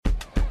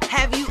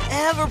Have you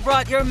ever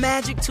brought your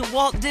magic to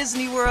Walt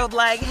Disney World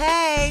like,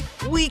 hey,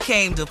 we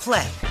came to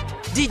play?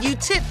 Did you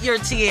tip your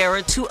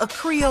tiara to a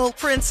Creole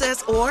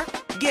princess or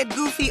get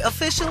goofy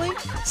officially?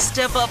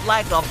 Step up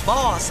like a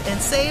boss and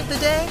save the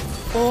day?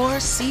 Or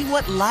see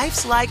what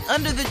life's like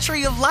under the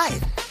tree of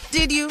life?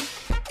 Did you?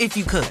 If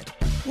you could.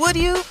 Would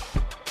you?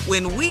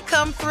 When we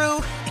come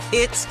through,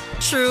 it's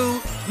true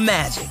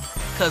magic.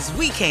 'Cause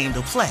we came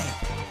to play.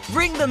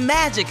 Bring the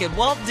magic at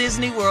Walt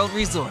Disney World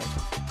Resort.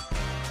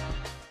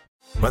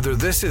 Whether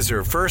this is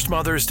her first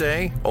Mother's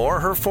Day or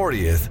her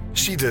 40th,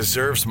 she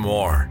deserves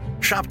more.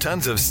 Shop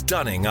tons of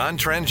stunning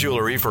on-trend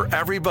jewelry for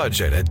every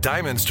budget at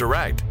Diamonds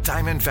Direct.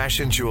 Diamond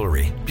fashion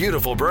jewelry,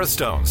 beautiful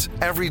birthstones,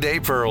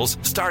 everyday pearls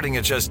starting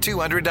at just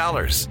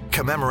 $200.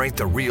 Commemorate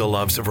the real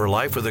loves of her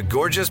life with a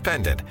gorgeous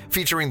pendant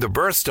featuring the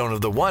birthstone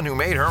of the one who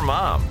made her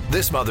mom.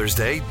 This Mother's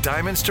Day,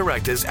 Diamonds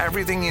Direct is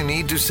everything you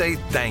need to say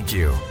thank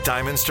you.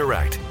 Diamonds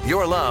Direct,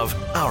 your love,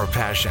 our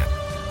passion.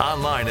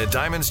 Online at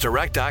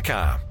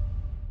diamondsdirect.com.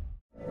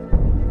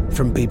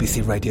 From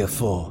BBC Radio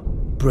 4,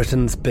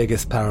 Britain's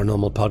biggest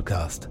paranormal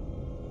podcast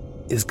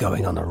is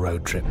going on a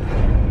road trip.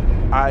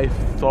 I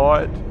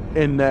thought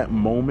in that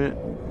moment,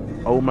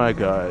 oh my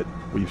God,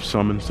 we've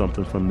summoned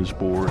something from this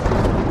board.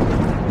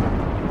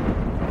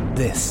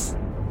 This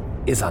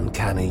is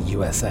Uncanny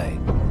USA.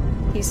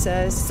 He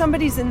says,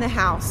 somebody's in the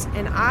house,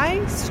 and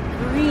I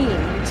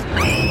screamed.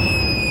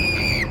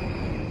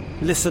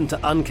 Listen to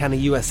Uncanny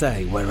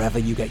USA wherever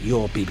you get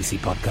your BBC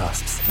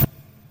podcasts,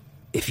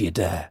 if you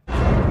dare.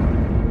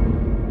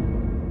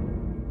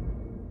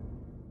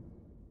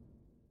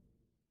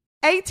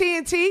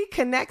 AT&T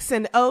connects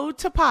an ode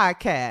to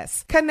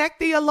podcasts.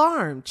 Connect the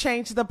alarm.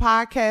 Change the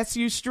podcast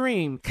you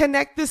stream.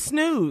 Connect the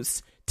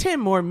snooze. 10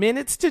 more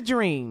minutes to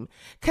dream.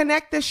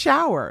 Connect the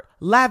shower.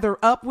 Lather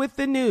up with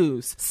the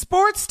news.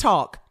 Sports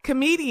talk,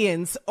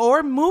 comedians,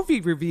 or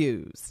movie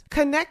reviews.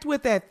 Connect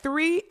with that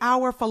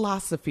 3-hour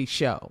philosophy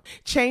show.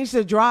 Change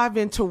the drive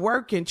into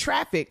work in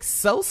traffic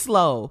so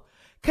slow.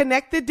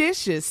 Connect the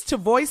dishes to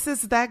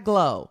voices that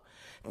glow.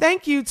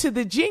 Thank you to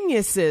the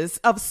geniuses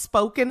of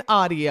spoken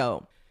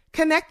audio.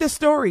 Connect the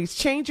stories,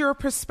 change your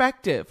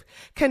perspective.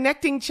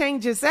 Connecting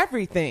changes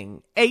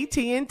everything.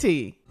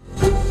 AT&T.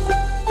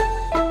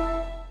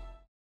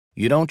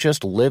 You don't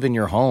just live in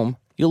your home,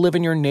 you live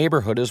in your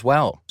neighborhood as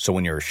well. So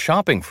when you're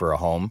shopping for a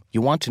home,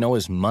 you want to know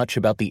as much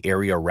about the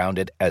area around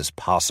it as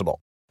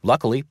possible.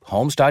 Luckily,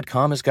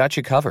 Homes.com has got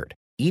you covered.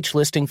 Each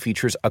listing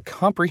features a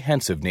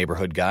comprehensive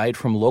neighborhood guide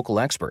from local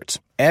experts.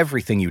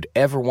 Everything you'd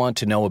ever want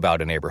to know about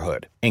a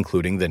neighborhood,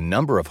 including the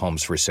number of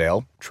homes for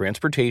sale,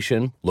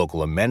 transportation,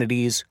 local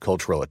amenities,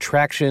 cultural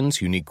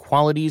attractions, unique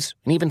qualities,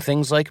 and even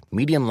things like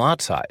median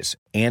lot size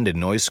and a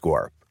noise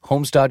score.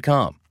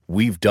 Homes.com.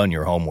 We've done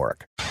your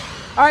homework.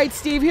 All right,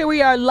 Steve, here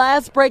we are.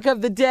 Last break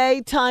of the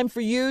day. Time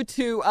for you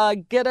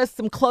to get us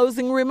some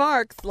closing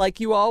remarks like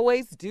you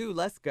always do.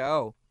 Let's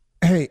go.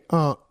 Hey,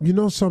 you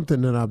know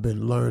something that I've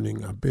been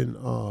learning? I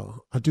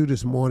do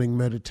this morning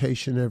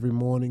meditation every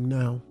morning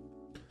now,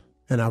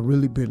 and I've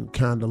really been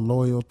kind of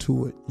loyal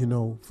to it, you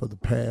know, for the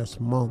past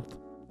month,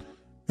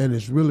 and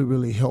it's really,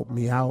 really helped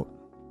me out.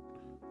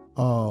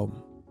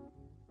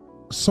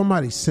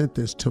 Somebody sent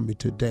this to me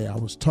today. I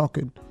was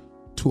talking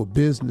to a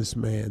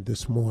businessman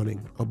this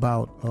morning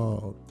about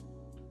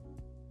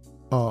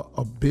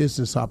a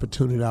business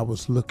opportunity I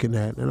was looking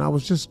at, and I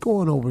was just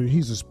going over,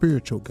 he's a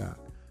spiritual guy.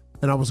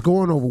 And I was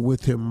going over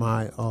with him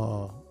my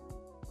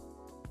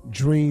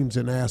dreams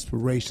and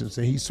aspirations,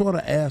 and he sort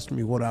of asked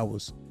me what I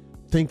was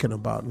thinking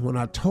about. And when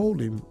I told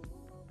him,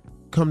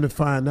 come to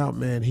find out,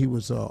 man, he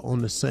was on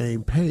the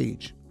same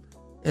page.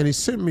 And he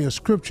sent me a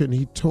scripture, and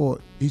he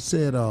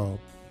said, I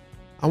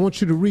want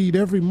you to read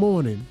every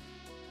morning,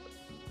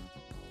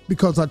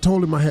 because I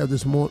told him I have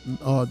this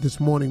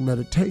morning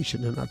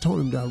meditation, and I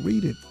told him that I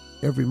read it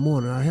every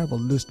morning. I have a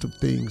list of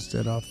things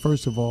that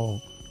first of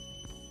all,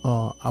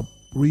 I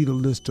read a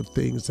list of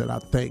things that I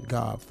thank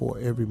God for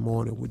every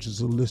morning, which is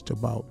a list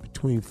about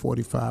between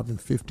 45 and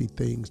 50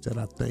 things that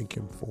I thank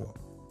him for,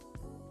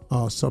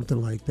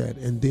 something like that.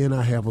 And then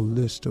I have a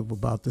list of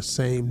about the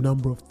same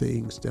number of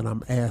things that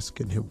I'm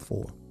asking him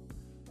for.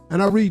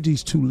 And I read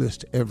these two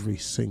lists every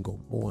single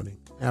morning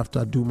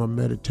after I do my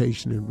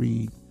meditation and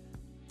read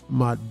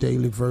my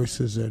daily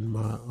verses and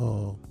my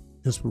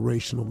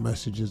inspirational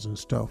messages and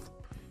stuff.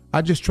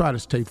 I just try to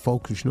stay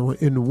focused. You know,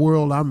 in the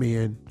world I'm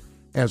in,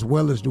 as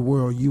well as the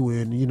world you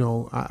in, you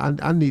know,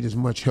 I need as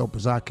much help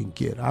as I can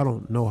get. I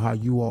don't know how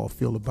you all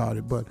feel about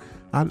it, but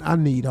I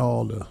need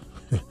all the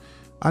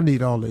I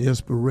need all the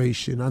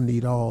inspiration. I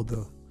need all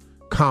the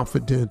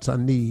confidence. I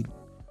need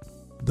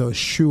the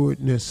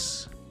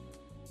assuredness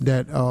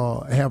that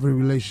having a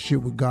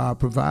relationship with God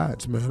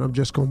provides, man. I'm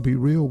just going to be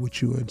real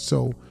with you. And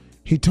so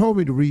he told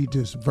me to read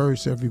this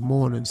verse every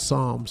morning,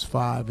 Psalms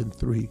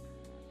 5:3.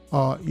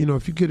 You know,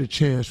 if you get a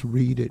chance,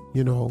 read it,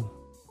 you know.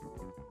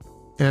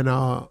 And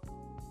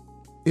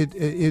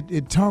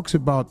it talks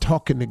about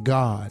talking to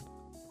God.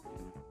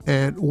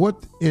 And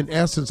what, in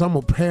essence, I'm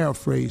going to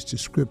paraphrase the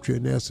scripture.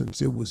 In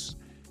essence, it was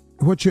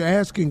what you're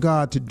asking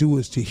God to do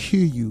is to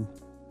hear you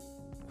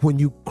when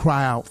you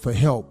cry out for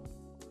help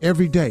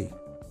every day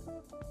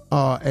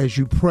as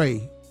you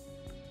pray.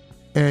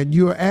 And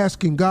you're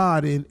asking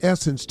God, in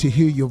essence, to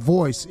hear your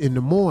voice in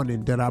the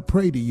morning that I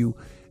pray to you.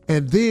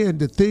 And then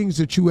the things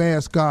that you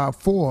ask God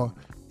for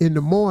in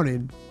the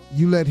morning,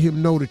 you let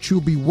him know that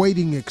you'll be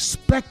waiting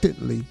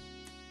expectantly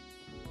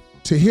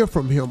to hear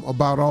from him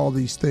about all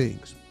these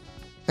things.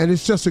 And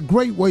it's just a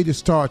great way to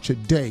start your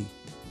day.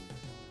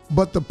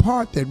 But the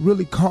part that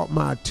really caught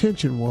my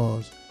attention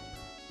was,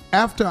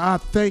 after I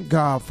thank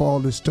God for all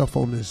this stuff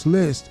on this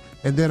list,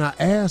 and then I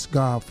asked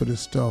God for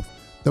this stuff,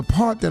 the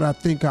part that I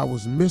think I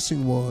was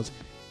missing was,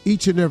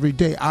 each and every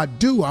day, I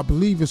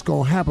believe it's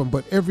going to happen,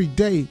 but every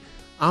day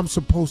I'm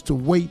supposed to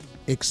wait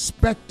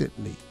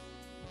expectantly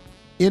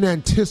in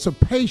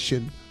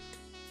anticipation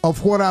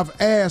of what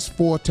I've asked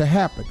for to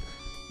happen.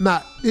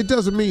 Now, it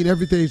doesn't mean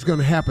everything's going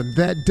to happen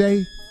that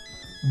day,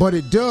 but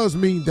it does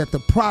mean that the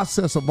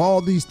process of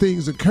all these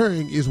things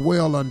occurring is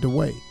well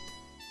underway.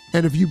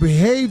 And if you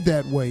behave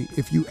that way,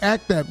 if you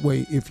act that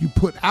way, if you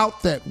put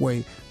out that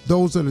way,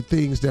 those are the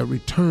things that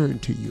return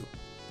to you.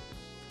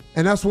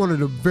 And that's one of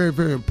the very,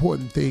 very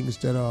important things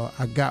that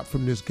I got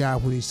from this guy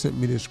when he sent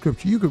me this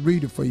scripture. You can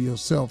read it for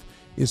yourself.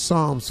 It's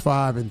Psalms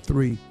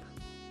 5:3.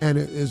 And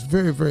it is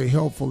very, very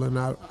helpful. And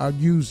I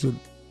use the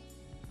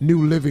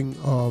New Living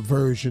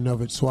version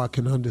of it so I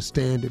can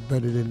understand it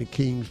better than the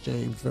King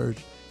James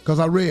version. Because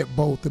I read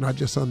both and I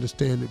just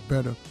understand it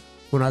better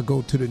when I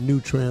go to the new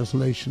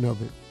translation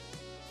of it.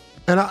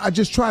 And I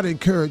just try to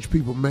encourage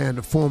people, man,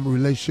 to form a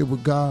relationship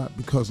with God,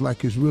 because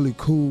like it's really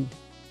cool.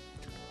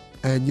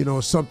 And, you know,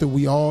 it's something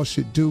we all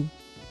should do.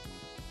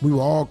 We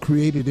were all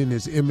created in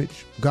his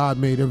image. God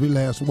made every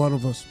last one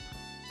of us.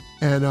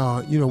 And,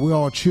 you know, we're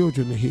all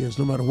children of his,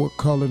 no matter what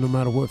color, no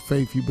matter what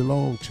faith you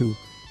belong to.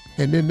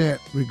 And in that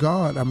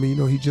regard, I mean, you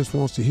know, he just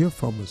wants to hear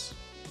from us.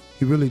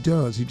 He really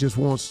does. He just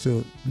wants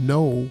to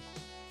know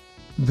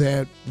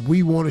that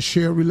we want to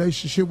share a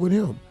relationship with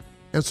him.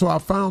 And so I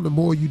found the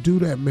more you do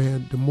that,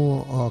 man, the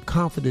more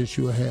confidence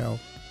you'll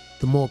have,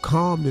 the more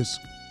calmness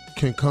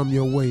can come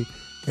your way,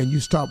 and you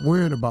stop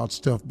worrying about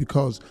stuff.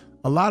 Because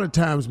a lot of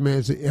times,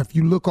 man, if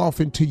you look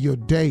off into your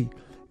day,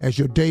 as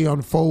your day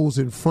unfolds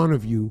in front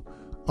of you,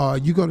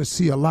 you're going to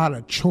see a lot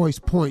of choice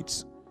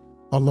points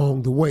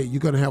along the way. You're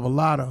going to have a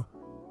lot of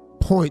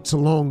points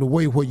along the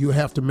way where you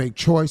have to make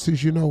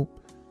choices, you know.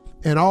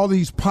 And all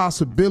these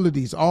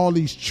possibilities, all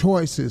these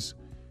choices,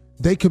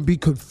 they can be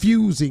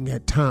confusing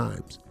at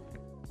times.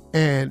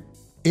 And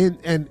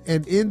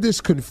in this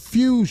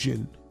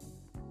confusion,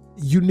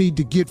 you need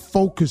to get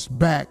focused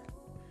back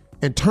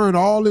and turn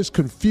all this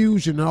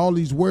confusion and all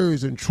these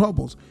worries and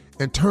troubles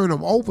and turn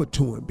them over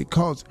to him.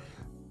 Because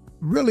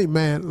really,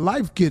 man,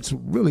 life gets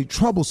really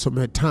troublesome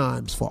at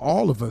times for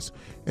all of us.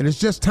 And it's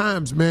just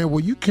times, man,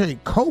 where you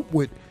can't cope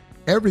with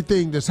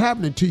everything that's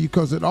happening to you,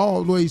 because it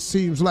always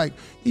seems like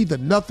either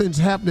nothing's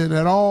happening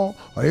at all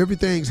or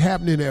everything's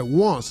happening at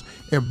once.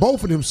 And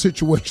both of them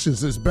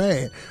situations is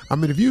bad. I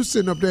mean, if you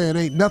sitting up there and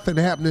ain't nothing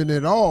happening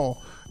at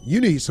all, you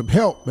need some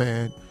help,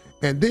 man.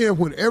 And then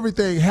when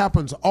everything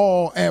happens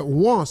all at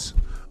once,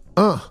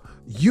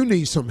 you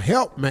need some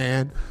help,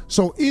 man.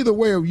 So either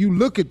way you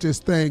look at this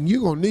thing,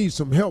 you're going to need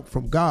some help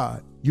from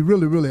God. You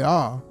really, really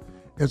are.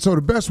 And so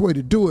the best way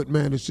to do it,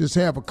 man, is just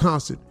have a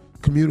constant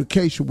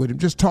communication with him.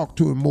 Just talk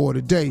to him more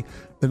today.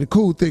 And the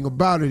cool thing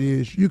about it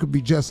is you can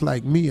be just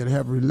like me and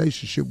have a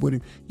relationship with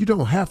him. You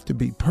don't have to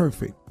be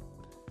perfect.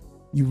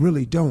 You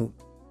really don't.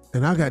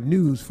 And I got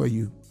news for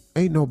you.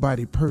 Ain't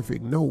nobody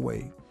perfect, no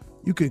way.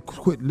 You can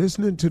quit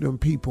listening to them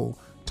people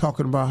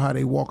talking about how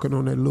they walking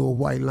on that little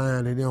white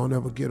line and they don't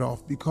ever get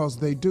off, because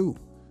they do.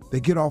 They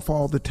get off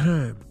all the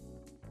time.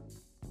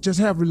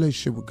 Just have a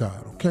relationship with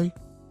God, okay?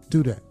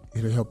 Do that.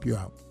 It'll help you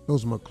out.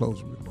 Those are my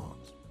closing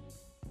remarks.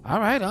 All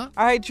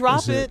right,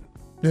 drop it.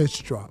 It's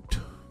dropped.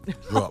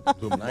 Drop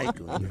the mic.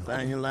 When you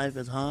find your life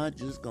is hard,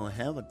 just gonna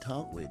have a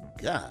talk with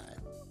God.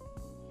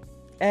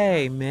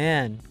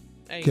 Amen.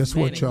 Guess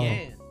what, y'all?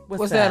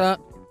 What's that?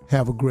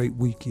 Have a great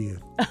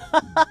weekend.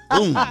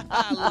 Boom.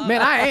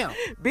 Man, I am.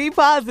 Be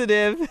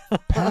positive.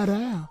 Pat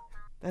out.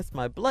 That's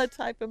my blood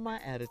type and my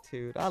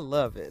attitude. I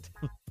love it.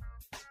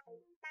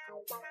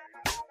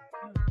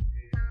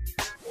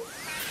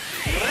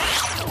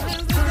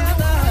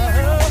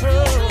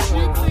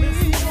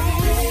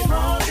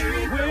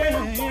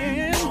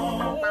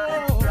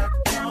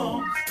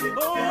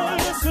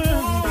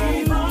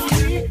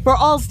 For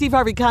all Steve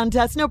Harvey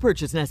contests, no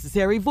purchase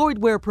necessary, void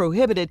where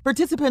prohibited.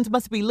 Participants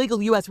must be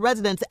legal U.S.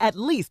 residents at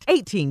least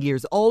 18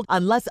 years old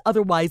unless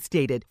otherwise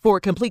stated.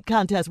 For complete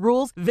contest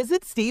rules,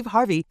 visit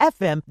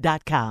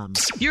SteveHarveyFM.com.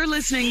 You're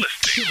listening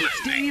to the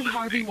Steve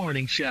Harvey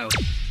Morning Show.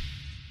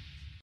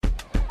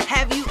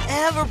 Have you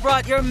ever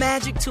brought your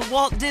magic to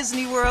Walt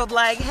Disney World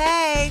like,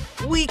 hey,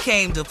 we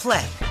came to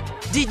play?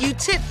 Did you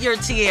tip your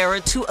tiara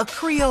to a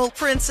Creole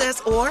princess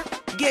or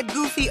get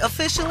goofy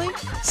officially?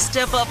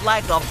 Step up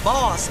like a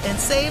boss and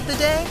save the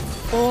day?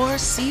 Or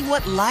see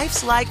what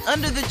life's like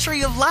under the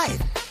tree of life?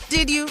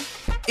 Did you?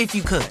 If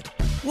you could.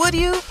 Would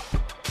you?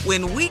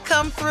 When we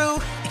come through,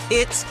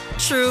 it's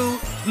true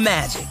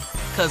magic.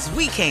 'Cause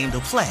we came to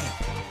play.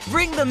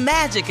 Bring the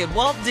magic at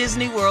Walt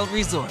Disney World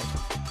Resort.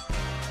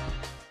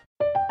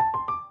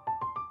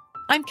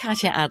 I'm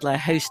Katya Adler,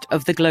 host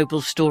of The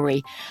Global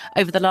Story.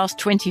 Over the last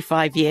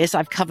 25 years,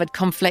 I've covered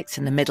conflicts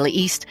in the Middle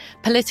East,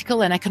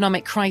 political and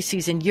economic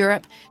crises in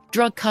Europe,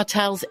 drug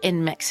cartels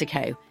in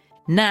Mexico.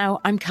 Now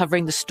I'm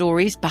covering the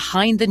stories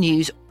behind the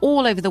news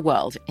all over the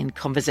world in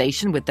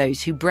conversation with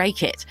those who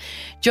break it.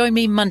 Join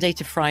me Monday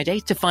to Friday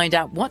to find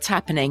out what's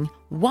happening,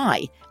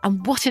 why,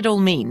 and what it all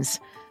means.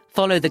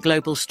 Follow The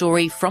Global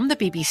Story from the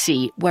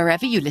BBC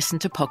wherever you listen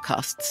to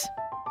podcasts.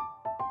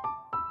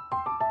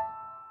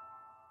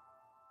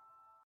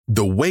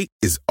 The wait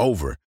is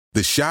over.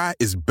 The Chi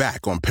is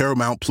back on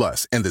Paramount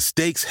Plus, and the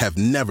stakes have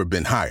never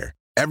been higher.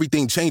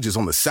 Everything changes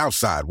on the South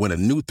Side when a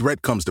new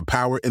threat comes to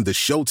power in the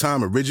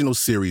Showtime original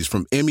series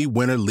from Emmy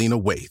winner Lena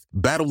Waithe.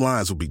 Battle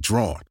lines will be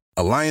drawn,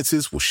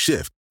 alliances will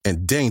shift,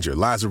 and danger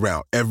lies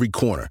around every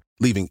corner,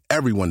 leaving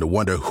everyone to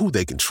wonder who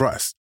they can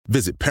trust.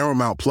 Visit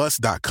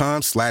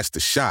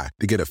ParamountPlus.com/The Chi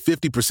to get a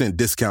 50%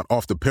 discount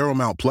off the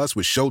Paramount Plus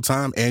with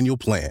Showtime annual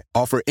plan.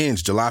 Offer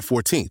ends July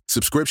 14th.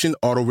 Subscription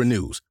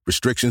auto-renews.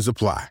 Restrictions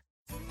apply.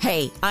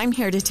 Hey, I'm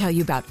here to tell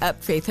you about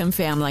Up Faith and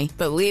Family,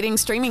 the leading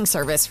streaming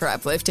service for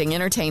uplifting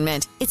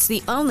entertainment. It's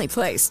the only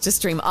place to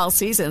stream all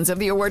seasons of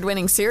the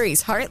award-winning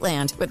series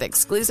Heartland with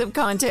exclusive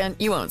content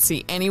you won't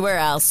see anywhere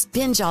else.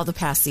 Binge all the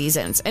past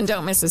seasons and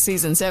don't miss a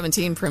season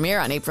 17 premiere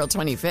on April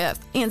 25th.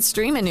 And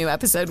stream a new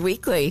episode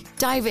weekly.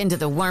 Dive into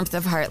the warmth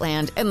of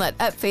Heartland and let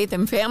Up Faith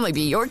and Family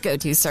be your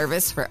go-to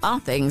service for all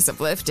things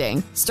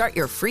uplifting. Start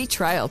your free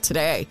trial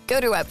today. Go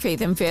to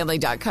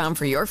upfaithandfamily.com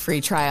for your free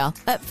trial.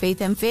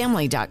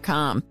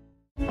 upfaithandfamily.com.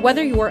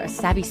 Whether you're a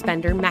savvy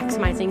spender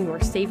maximizing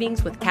your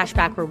savings with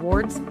cashback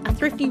rewards, a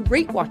thrifty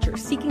rate watcher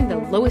seeking the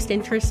lowest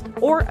interest,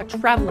 or a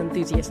travel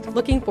enthusiast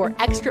looking for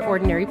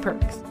extraordinary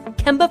perks,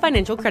 Kemba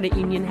Financial Credit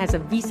Union has a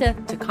visa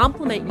to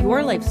complement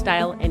your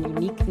lifestyle and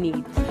unique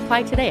needs.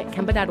 Apply today at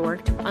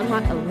Kemba.org to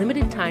unlock a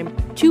limited-time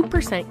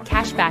 2%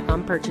 cash back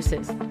on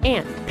purchases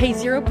and pay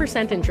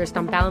 0% interest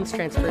on balance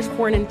transfers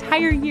for an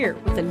entire year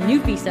with a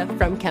new visa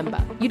from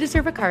Kemba. You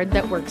deserve a card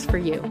that works for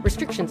you.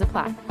 Restrictions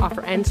apply.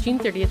 Offer ends June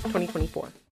 30th, 2024.